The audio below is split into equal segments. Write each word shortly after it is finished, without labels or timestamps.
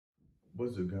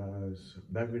What's up, guys?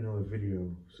 Back with another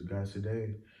video. So guys,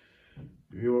 today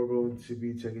we are going to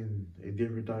be taking a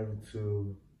deeper dive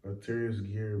into Arturia's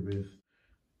gear with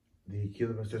the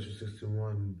Killer Essential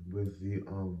 61 with the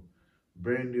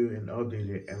brand new and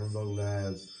updated Analog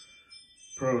Lab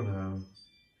Pro now.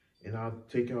 And I'll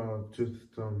take y'all to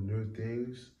some new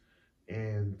things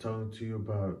and talk to you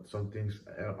about some things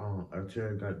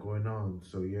Arturia got going on.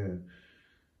 So yeah.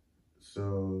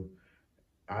 So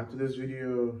after this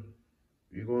video,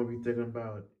 we're going to be thinking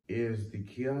about is the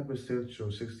Killer Essential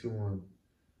 61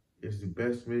 is the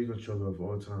best MIDI controller of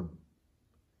all time,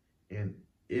 and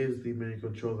is the MIDI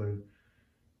controller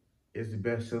is the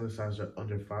best synthesizer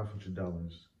under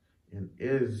 $500, and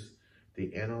is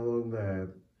the Analog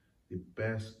Lab the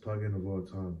best plugin of all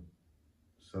time.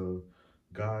 So,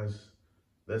 guys,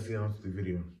 let's get on to the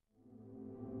video.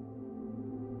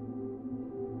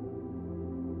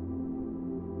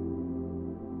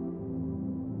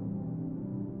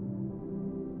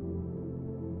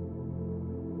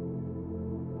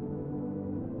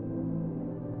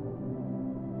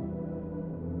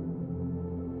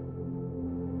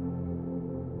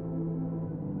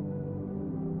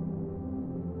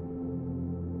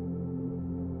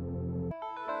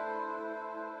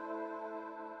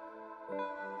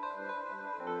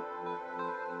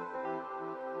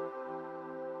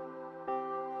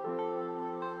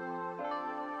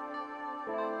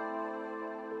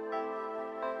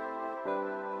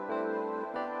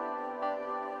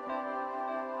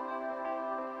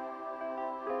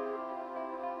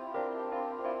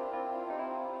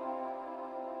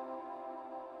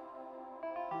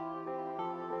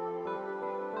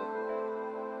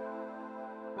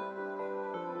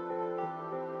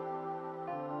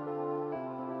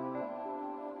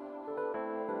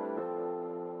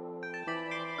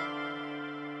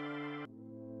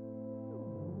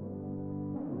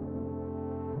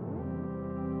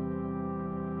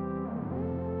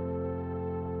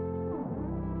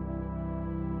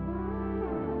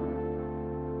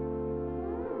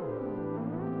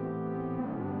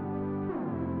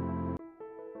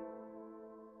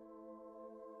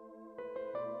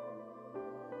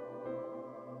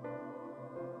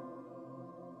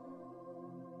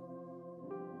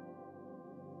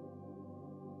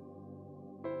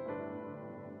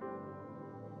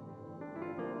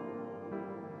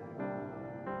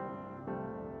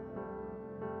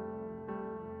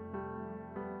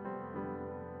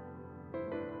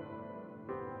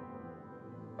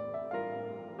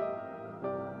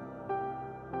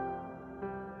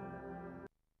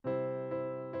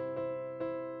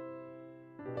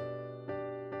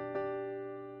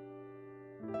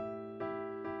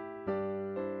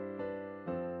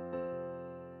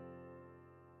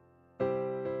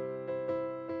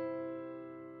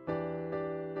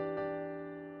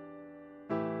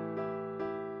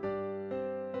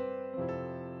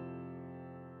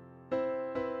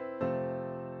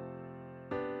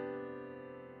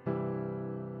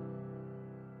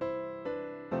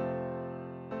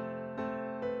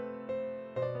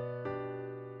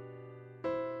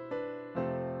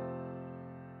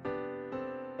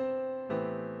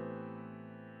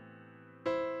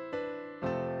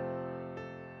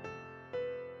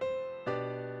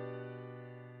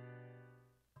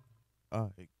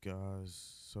 Alright,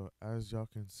 guys, so as y'all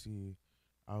can see,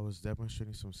 I was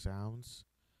demonstrating some sounds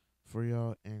for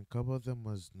y'all, and a couple of them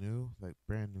was new, like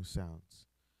brand new sounds.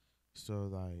 So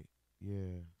like,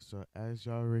 yeah. So as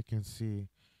y'all already can see,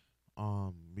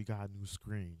 we got a new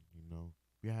screen.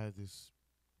 We had this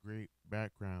great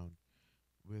background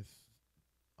with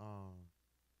um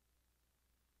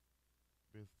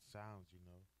with sounds.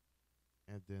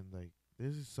 And then like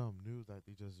this is some new that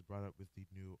they just brought up with the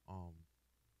new update.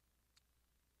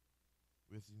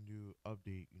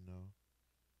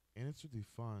 And it's really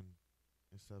fun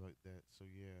and stuff like that. So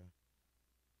yeah,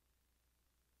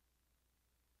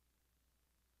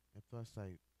 and plus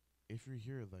like if you're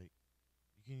here, like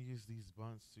you can use these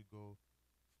buttons to go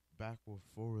back or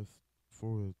forward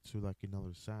to like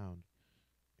another sound,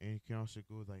 and you can also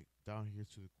go like down here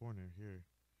to the corner here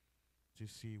to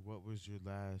see what was your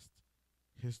last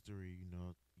history,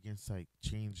 against like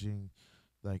changing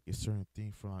like a certain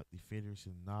thing from like the faders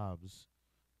and knobs,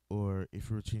 or if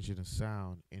you were changing a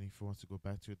sound and if you want to go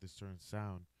back to this certain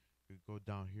sound, you go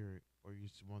down here or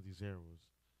use one of these arrows.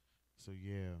 So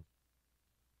yeah,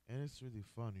 and it's really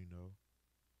fun.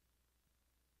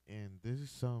 And this is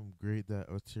something great that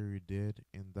Arturia did,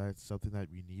 and that's something that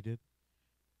we needed,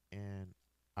 and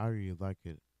I really like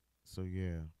it. So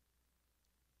yeah.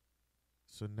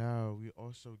 So now we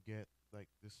also get like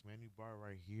this menu bar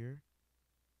right here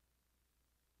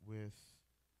with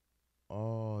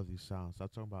all these sounds. I'm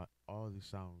talking about all these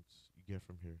sounds you get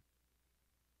from here.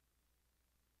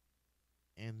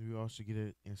 And we also get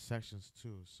it in sections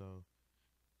too. So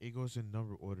it goes in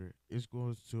number order. It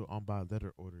goes to by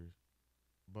letter order.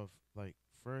 But like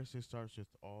first it starts with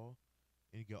all,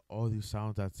 and you get all these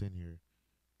sounds that's in here,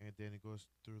 and then it goes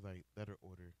through like letter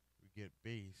order. We get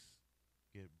bass,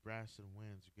 get brass and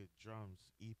winds, you get drums,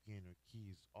 E piano,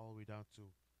 keys, all the way down to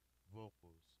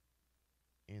vocals,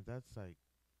 and that's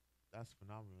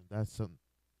phenomenal. That's something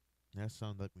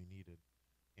that we needed,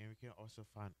 and we can also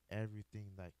find everything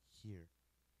like here.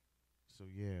 So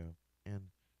yeah,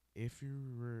 and if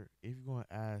you're gonna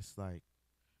ask like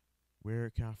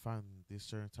where can I find this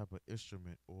certain type of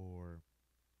instrument, or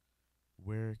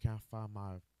where can I find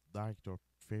my liked or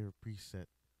favorite preset,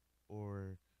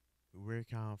 or where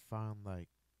can I find like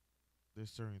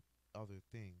this certain other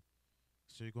thing.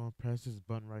 So you're gonna press this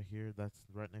button right here that's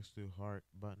right next to the heart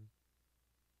button,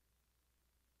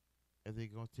 and they're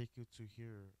gonna take you to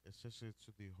here, essentially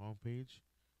to the home page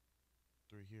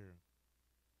through here,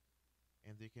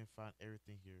 and they can find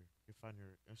everything here. You can find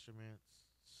your instruments,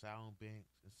 sound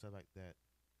banks, and stuff like that.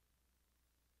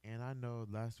 And I know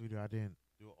last video I didn't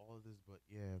do all of this, but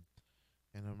yeah.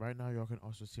 And right now y'all can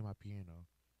also see my piano,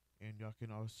 and y'all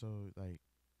can also like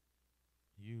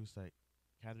use like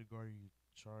category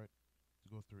chart to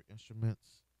go through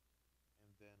instruments,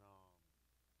 and then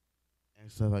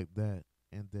and stuff like that.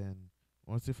 And then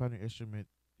once you find your instrument,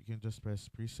 you can just press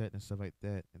preset and stuff like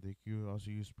that. And then you also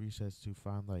use presets to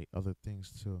find like other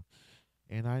things too.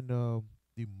 And I know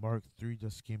the Mark III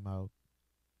just came out,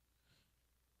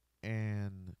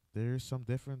 and there's some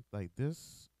different like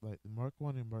this, like the Mark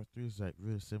One and Mark III is like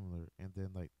really similar. And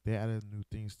then like they added new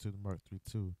things to the Mark III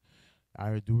too.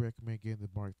 I do recommend getting the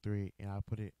Mark III, and I will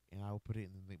put it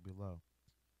in the link below.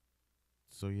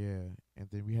 So yeah, and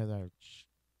then we have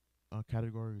our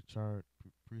category chart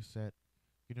preset.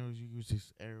 You know, you use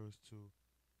these arrows to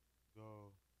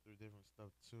go through different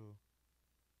stuff too,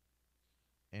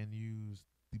 and use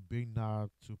the big knob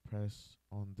to press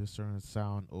on this certain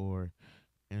sound or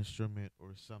instrument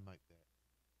or something like that.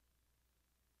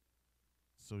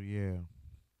 So yeah,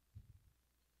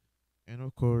 and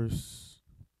of course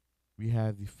we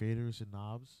have the faders and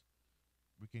knobs.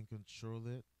 We can control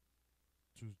it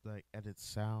to like edit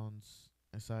sounds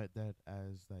inside that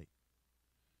as like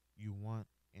you want.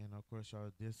 And of course,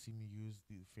 y'all did see me use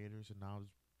the faders and knobs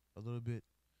a little bit.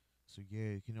 So yeah,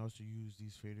 you can also use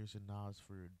these faders and knobs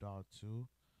for your DAW too.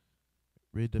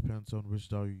 Really depends on which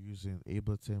DAW you're using,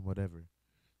 Ableton, whatever.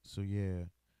 So yeah,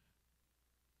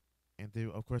 and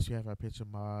then of course you have our picture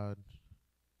mod.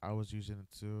 I was using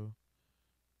it too.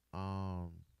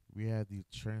 Um, we had the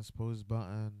transpose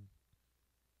button.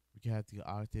 We can have the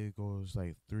octave goes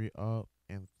like 3 up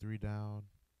and 3 down,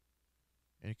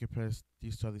 and you can press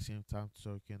these two at the same time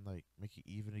so it can like make it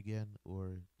even again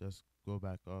or just go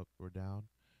back up or down.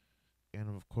 And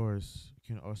of course,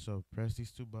 you can also press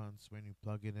these two buttons when you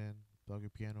plug it in, plug your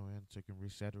piano in so you can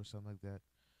reset or something like that.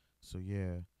 So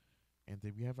yeah. And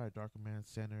then we have our Dark Command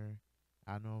Center.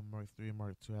 I know Mark 3 and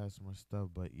Mark 2 has more stuff,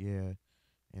 but yeah.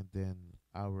 And then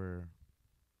our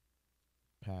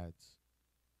pads.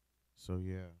 So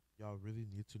yeah. Y'all really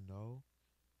need to know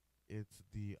it's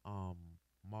the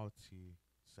multi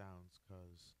sounds,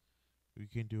 cause we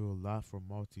can do a lot for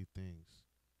multi things.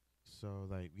 So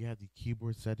like we have the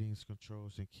keyboard settings,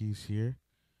 controls, and keys here,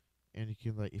 and you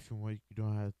can like if you want, you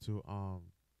don't have to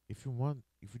if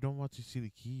you don't want to see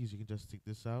the keys, you can just take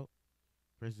this out,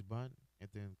 press the button, and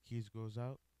then keys goes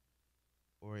out.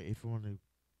 Or if you want to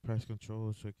press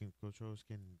controls so it can controls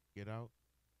can get out,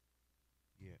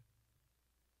 yeah.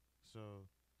 So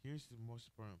here's the most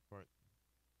important part: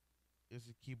 is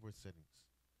the keyboard settings.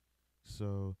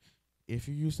 So if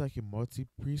you use like a multi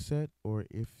preset, or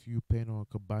if you plan on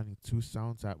combining two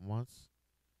sounds at once,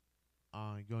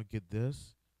 you're gonna get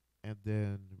this. And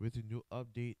then with the new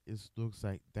update, it looks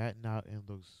like that now and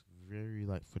looks very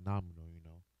like phenomenal.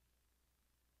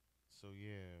 So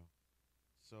yeah.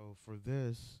 So for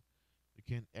this, you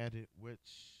can edit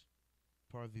which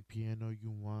part of the piano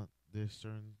you want this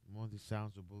certain one of the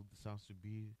sounds or both the sounds to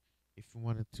be. If you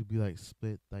want it to be like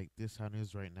split like this how it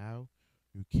is right now,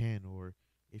 you can. Or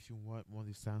if you want one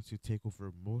of the sounds to take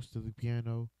over most of the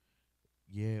piano,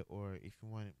 yeah. Or if you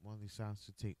want one of the sounds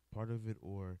to take part of it,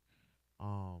 or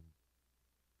um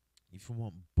if you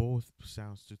want both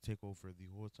sounds to take over the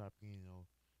whole top piano,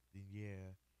 then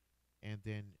yeah. And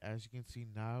then as you can see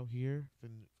now here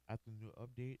at the new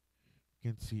update,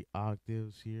 you can see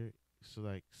octaves here. So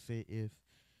like say if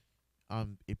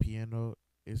a piano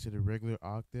is at a regular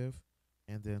octave,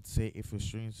 and then say if a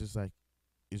string is just like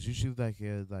it's usually like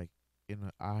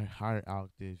in a higher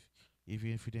octave,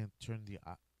 Even if you didn't turn the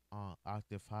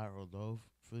octave high or low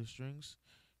for the strings,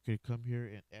 you could come here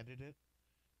and edit it,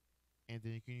 and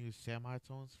then you can use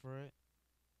semitones for it.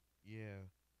 Yeah,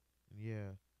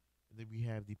 yeah. And then we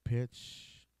have the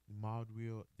pitch, the mod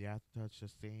wheel, the aftertouch,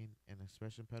 sustain, and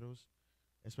expression pedals.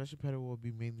 Expression pedal will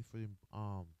be mainly for the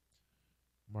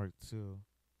Mark II,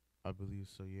 I believe.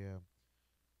 So yeah.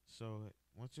 So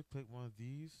once you click one of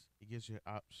these, it gives you an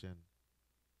option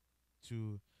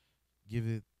to give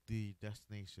it the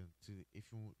destination to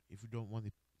if you don't want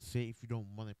to say if you don't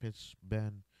want to pitch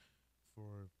bend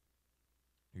for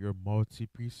your multi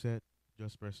preset,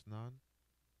 just press none.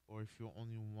 Or if you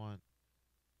only want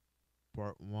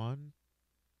part one,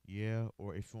 yeah.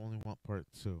 Or if you only want part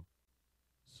two,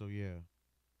 so yeah,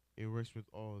 it works with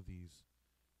all of these.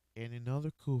 And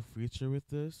another cool feature with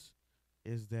this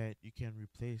is that you can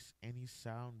replace any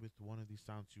sound with one of these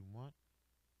sounds you want,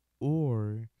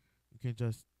 or you can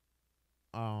just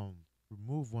um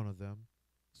remove one of them,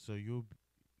 so you'll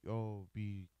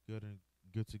be good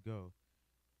to go.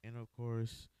 And of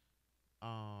course,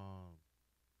 um,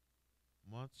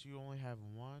 once you only have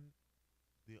one,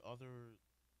 the other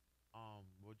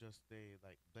will just stay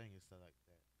like blank and stuff like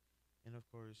that. And of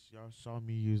course, y'all saw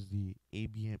me use the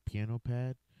ambient piano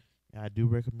pad, and I do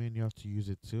recommend y'all to use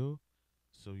it too.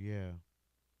 So yeah,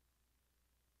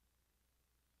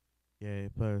 yeah.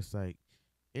 Plus, like,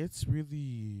 it's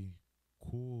really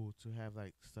cool to have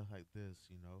like stuff like this,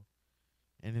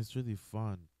 and it's really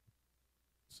fun.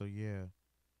 So yeah,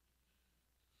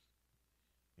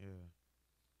 yeah.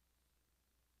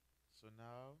 So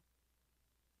now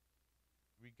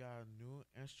we got new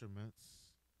instruments,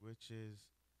 which is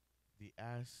the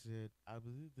acid. I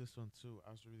believe this one too.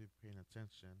 I was really paying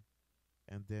attention.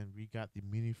 And then we got the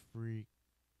mini freak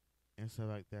and stuff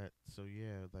like that. So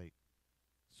yeah, like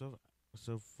so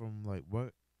so from like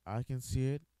what I can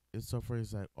see it's so far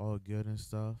is like all good and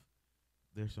stuff.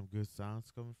 There's some good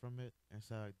sounds coming from it and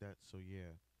stuff like that. So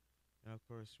yeah. And of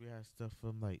course we have stuff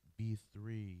from like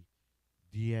B3,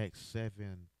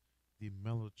 DX7, the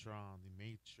Mellotron, the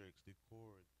Matrix, the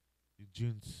Chord, the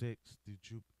June 6, the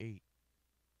Jupe 8,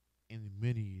 and the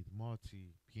Mini, the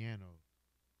Multi, Piano.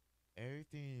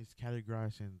 Everything is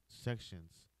categorized in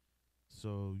sections,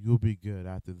 so you'll be good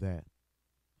after that.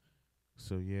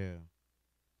 So yeah.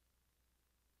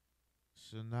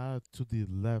 So now to the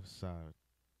left side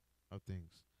of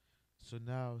things. So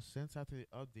now since after the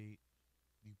update,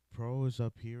 the Pro is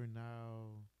up here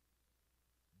now.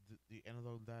 The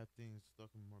analog lab thing is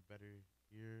looking more better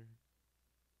here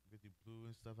with the blue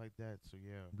and stuff like that. So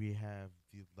yeah, we have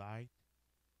the light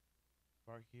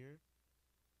part here.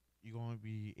 You're gonna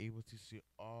be able to see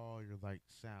all your like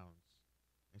sounds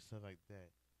and stuff like that.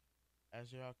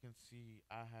 As y'all can see,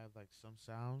 I have like some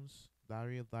sounds that I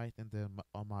really like, and then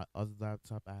on my other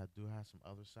laptop, do have some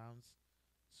other sounds.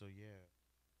 So yeah,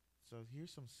 so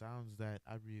here's some sounds that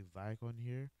I really like on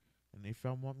here. And if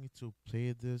y'all want me to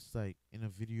play this like in a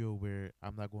video where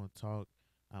I'm not going to talk,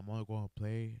 I'm only going to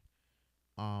play,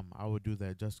 I would do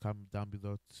that. Just comment down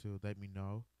below to let me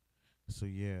know. So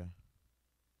yeah,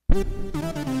 and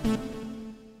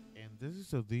this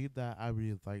is a lead that I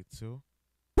really like too.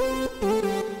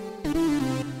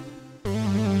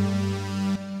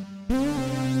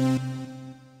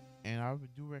 And I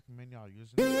do recommend y'all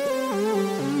using it.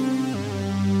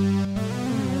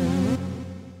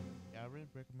 Yeah, I really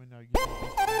recommend y'all using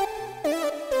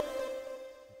it.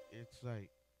 It's like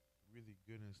really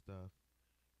good and stuff.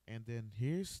 And then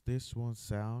here's this one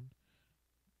sound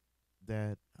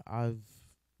that I've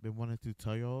been wanting to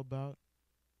tell y'all about,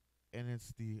 and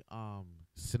it's the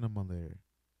cinema layer.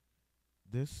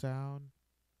 This sound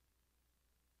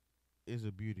is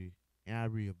a beauty, and I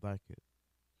really like it.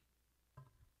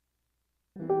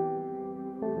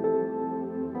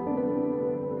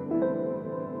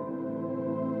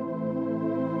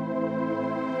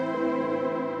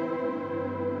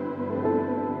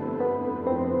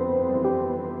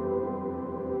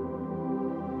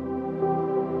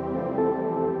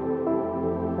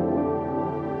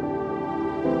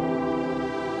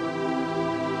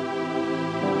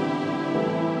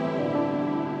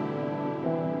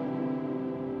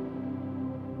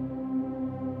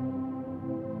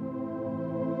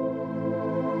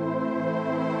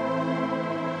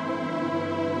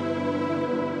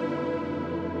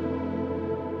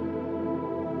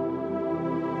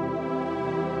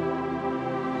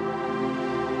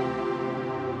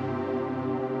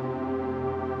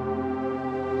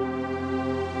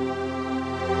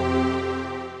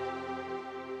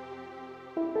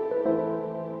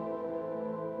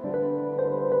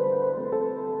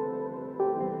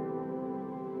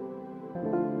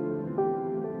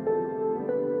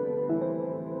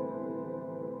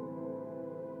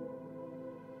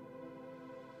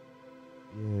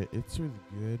 Yeah, it's really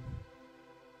good.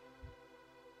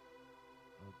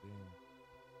 Oh damn.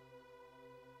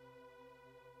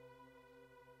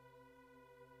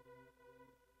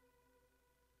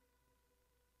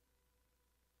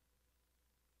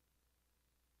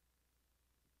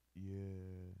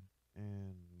 Yeah,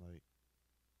 and like,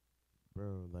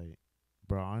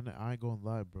 bro, I ain't gonna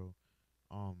lie, bro.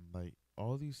 Like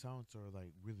all these sounds are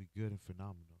like really good and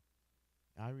phenomenal.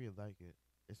 I really like it,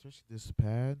 especially this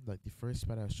pad. Like the first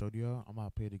pad I showed you, I'm gonna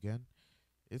play it again.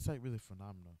 It's like really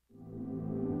phenomenal.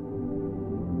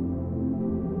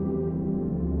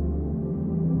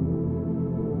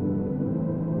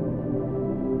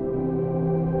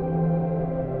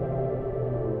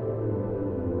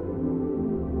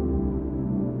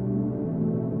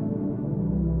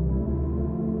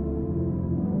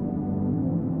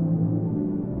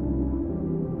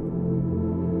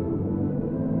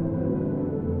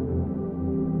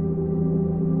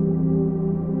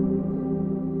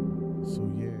 So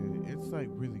yeah, it's like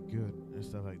really good and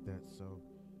stuff like that. So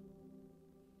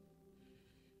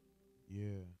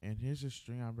yeah, and here's a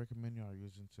string I recommend y'all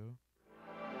using too.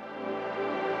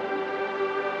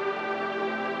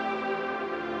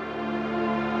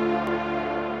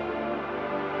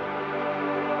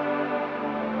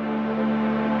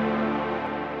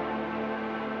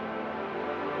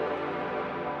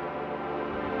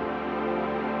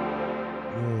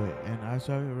 Yeah, and as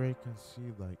I already can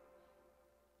see, like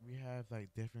we have like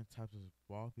different types of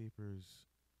wallpapers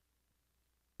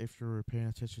if you're paying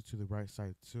attention to the right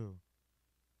side too.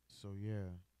 So yeah,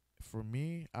 for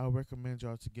me, I would recommend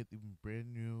y'all to get the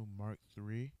brand new Mark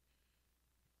III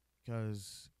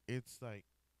because it's like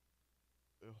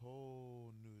a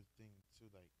whole new thing too.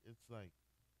 Like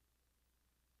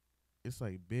it's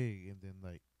like big and then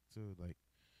like too like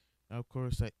now of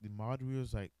course like the mod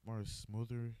wheels like more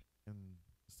smoother and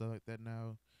stuff like that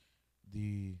now.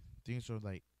 The things are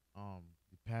like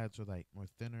the pads are like more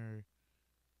thinner.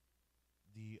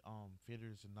 The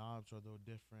faders and knobs are a little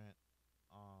different.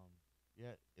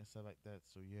 Yeah, and stuff like that.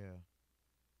 So yeah.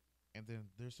 And then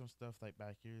there's some stuff like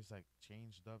back here is like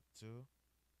changed up too.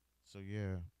 So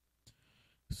yeah.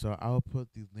 So I'll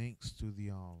put the links to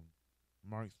the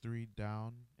Mark III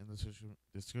down in the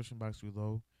description box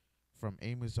below from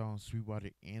Amazon,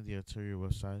 Sweetwater, and the Arturia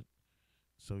website.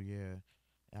 So yeah,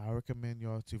 I recommend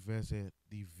y'all to visit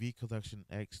the V Collection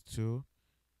X2.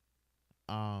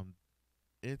 Um,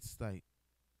 it's like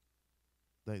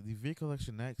the V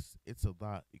Collection X. It's a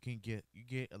lot. You get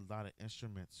a lot of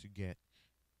instruments. You get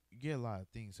a lot of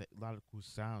things, like, a lot of cool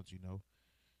sounds.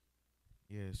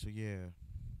 Yeah. So yeah,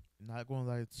 not gonna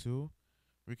lie too.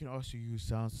 We can also use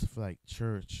sounds for like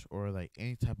church or like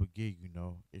any type of gig.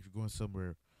 If you're going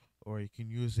somewhere, or you can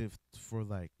use it for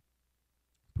like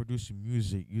producing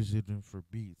music. Use it for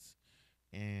beats.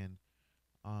 And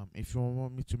if you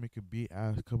want me to make a beat,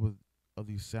 add a couple of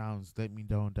these sounds. Let me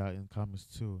know down in the comments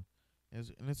too. And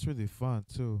it's really fun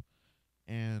too.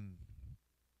 And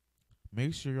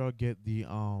make sure y'all get the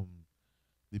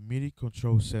MIDI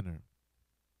control center.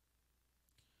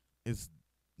 It's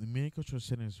the MIDI control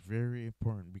center is very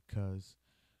important because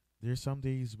there's some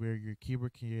days where your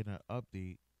keyboard can get an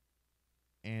update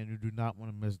and you do not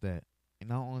want to miss that. And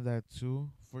not only that too,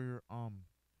 for your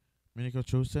MIDI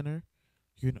control center,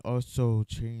 you can also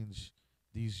change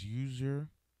these user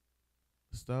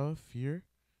stuff here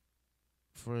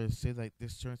for say like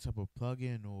this certain type of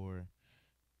plugin or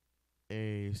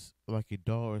like a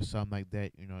DAW or something like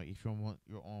that. If you want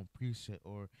your own preset,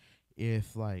 or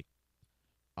if like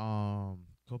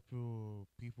couple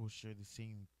people share the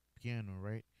same piano,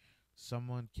 right?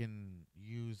 Someone can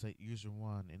use like user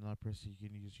one, another person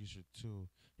can use user two,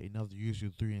 another user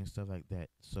three, and stuff like that.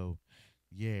 So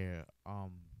yeah,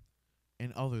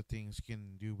 and other things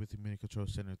can do with the MIDI control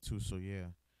center too. So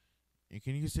yeah, you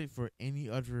can use it for any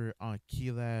other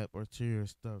keylab or Arturia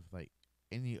stuff, like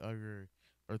any other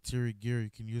Arturia gear. You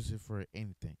can use it for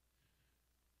anything.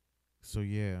 So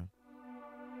yeah,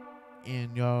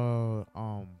 and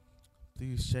y'all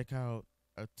please check out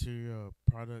Arturia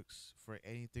products for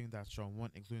anything that y'all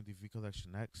want, including the V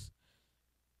Collection X,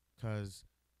 because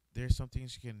there's some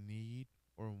things you can need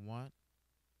or want,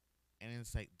 and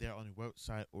it's like there on the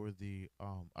website or the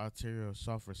Arturia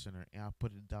Software Center, and I'll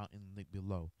put it down in the link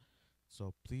below.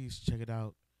 So please check it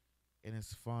out, and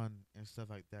it's fun and stuff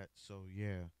like that. So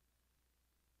yeah,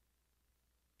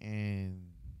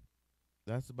 and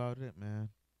that's about it, man.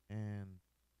 And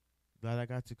glad I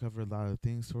got to cover a lot of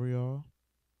things for y'all,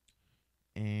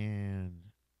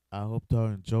 and I hope y'all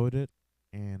enjoyed it.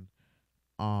 And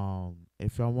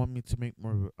if y'all want me to make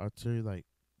more artillery, like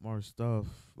more stuff,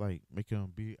 like making a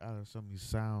beat out of some of these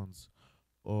sounds,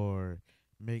 or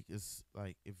make this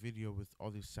like a video with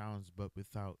all these sounds, but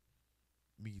without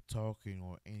me talking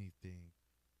or anything,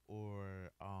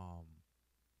 or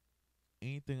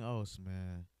anything else,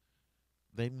 man,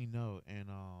 let me know. And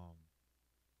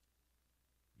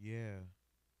yeah,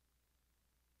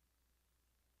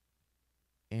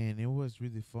 and it was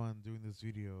really fun doing this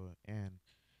video. And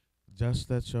just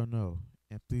let y'all know,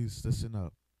 and please listen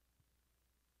up.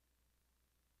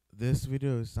 This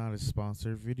video is not a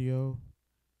sponsored video.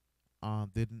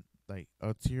 Didn't like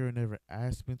Arturia never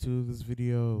asked me to do this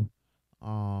video.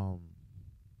 Um,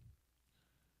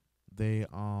 they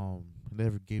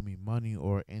never gave me money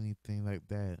or anything like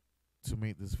that to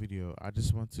make this video. I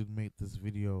just want to make this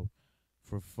video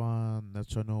for fun,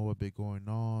 let y'all know what been going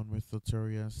on with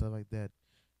Arturia and stuff like that,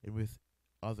 and with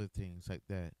other things like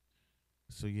that.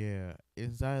 So yeah,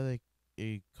 it's not like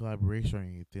a collaboration or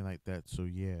anything like that. So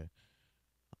yeah,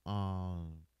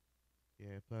 um,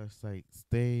 yeah. Plus, like,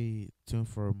 stay tuned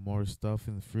for more stuff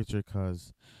in the future,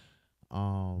 cause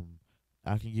um,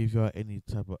 I can give y'all any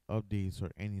type of updates or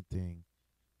anything.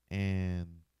 And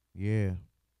yeah,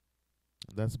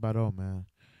 that's about all, man.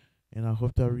 And I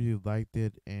hope that really liked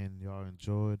it and y'all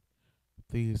enjoyed.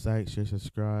 Please like, share,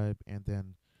 subscribe, and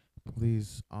then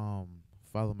please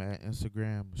follow me at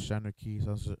Instagram,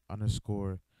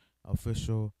 _underscore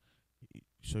official,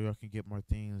 so y'all can get more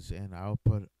things. And I'll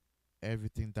put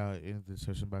everything down in the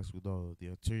description box below. The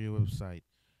Arturia website,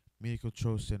 Media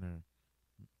Control Center,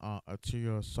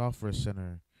 Arturia Software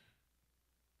Center,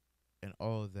 and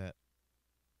all of that.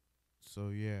 So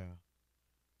yeah.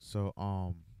 So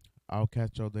I'll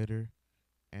catch y'all later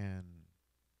and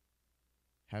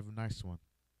have a nice one.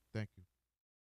 Thank you.